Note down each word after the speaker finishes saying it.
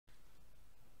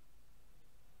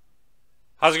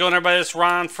How's it going, everybody? It's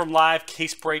Ron from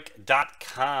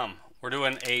livecasebreak.com. We're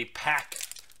doing a pack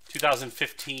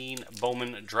 2015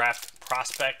 Bowman Draft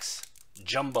Prospects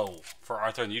Jumbo for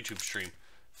Arthur on the YouTube stream.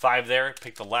 5 there.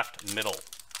 Pick the left middle.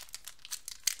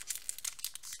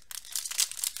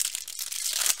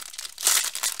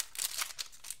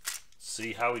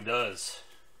 See how he does.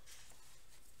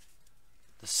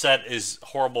 The set is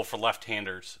horrible for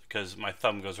left-handers because my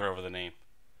thumb goes right over the name.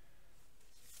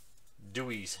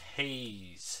 Dewey's,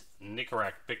 Hayes,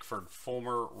 Nicorak, Bickford,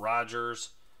 Fulmer, Rogers,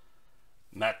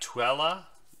 Matuella,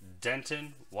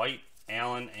 Denton, White,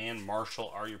 Allen, and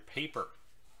Marshall are your paper.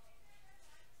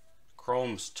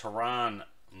 Chromes, Tehran,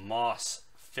 Moss,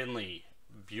 Finley,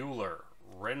 Bueller,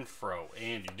 Renfro,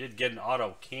 and you did get an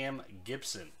auto, Cam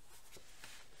Gibson.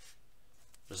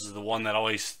 This is the one that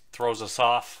always throws us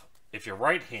off. If you're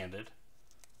right-handed,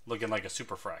 looking like a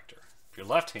superfractor. If you're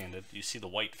left-handed, you see the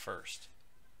white first.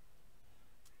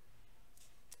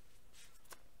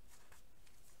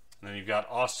 And then you've got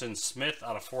Austin Smith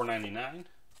out of 499.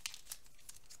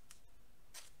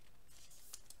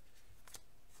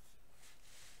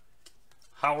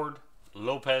 Howard,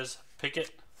 Lopez,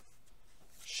 Pickett,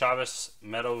 Chavez,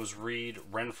 Meadows, Reed,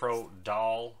 Renfro,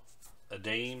 Dahl,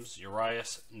 Adames,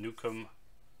 Urias, Newcomb,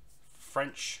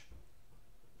 French,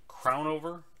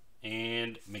 Crownover,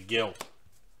 and McGill.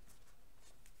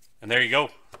 And there you go.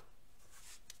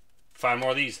 Find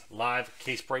more of these,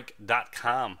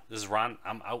 livecasebreak.com. This is Ron.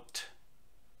 I'm out.